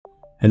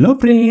Hello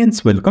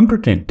friends, welcome to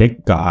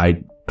TrendTech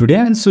Guide. Today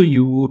I'll show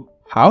you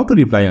how to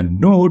reply a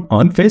note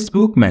on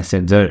Facebook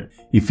Messenger.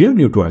 If you're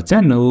new to our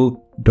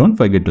channel, don't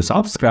forget to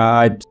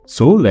subscribe.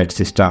 So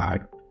let's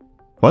start.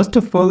 First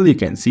of all, you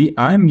can see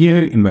I'm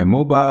here in my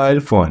mobile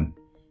phone.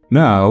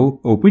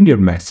 Now open your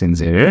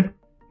Messenger.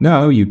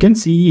 Now you can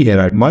see here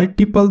are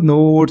multiple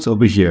notes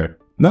over here.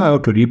 Now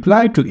to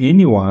reply to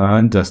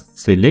anyone, just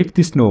select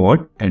this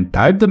note and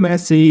type the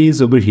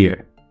message over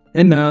here.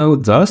 And now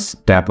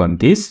just tap on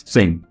this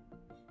send.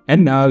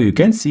 And now you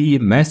can see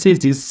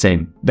message is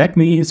sent. That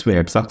means we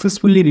have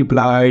successfully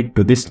replied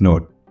to this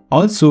note.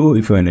 Also,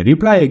 if you want to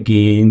reply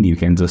again, you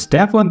can just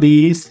tap on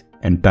this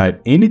and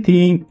type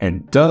anything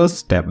and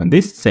just tap on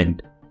this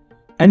send.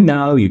 And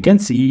now you can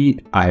see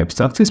I have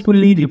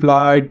successfully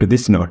replied to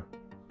this note.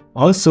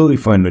 Also,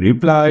 if you want to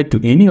reply to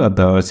any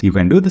others, you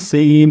can do the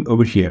same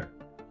over here.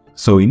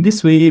 So in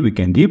this way, we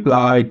can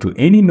reply to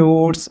any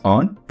notes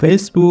on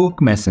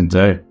Facebook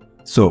Messenger.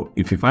 So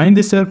if you find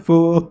this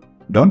helpful,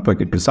 don't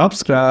forget to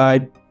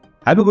subscribe.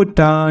 Have a good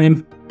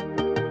time.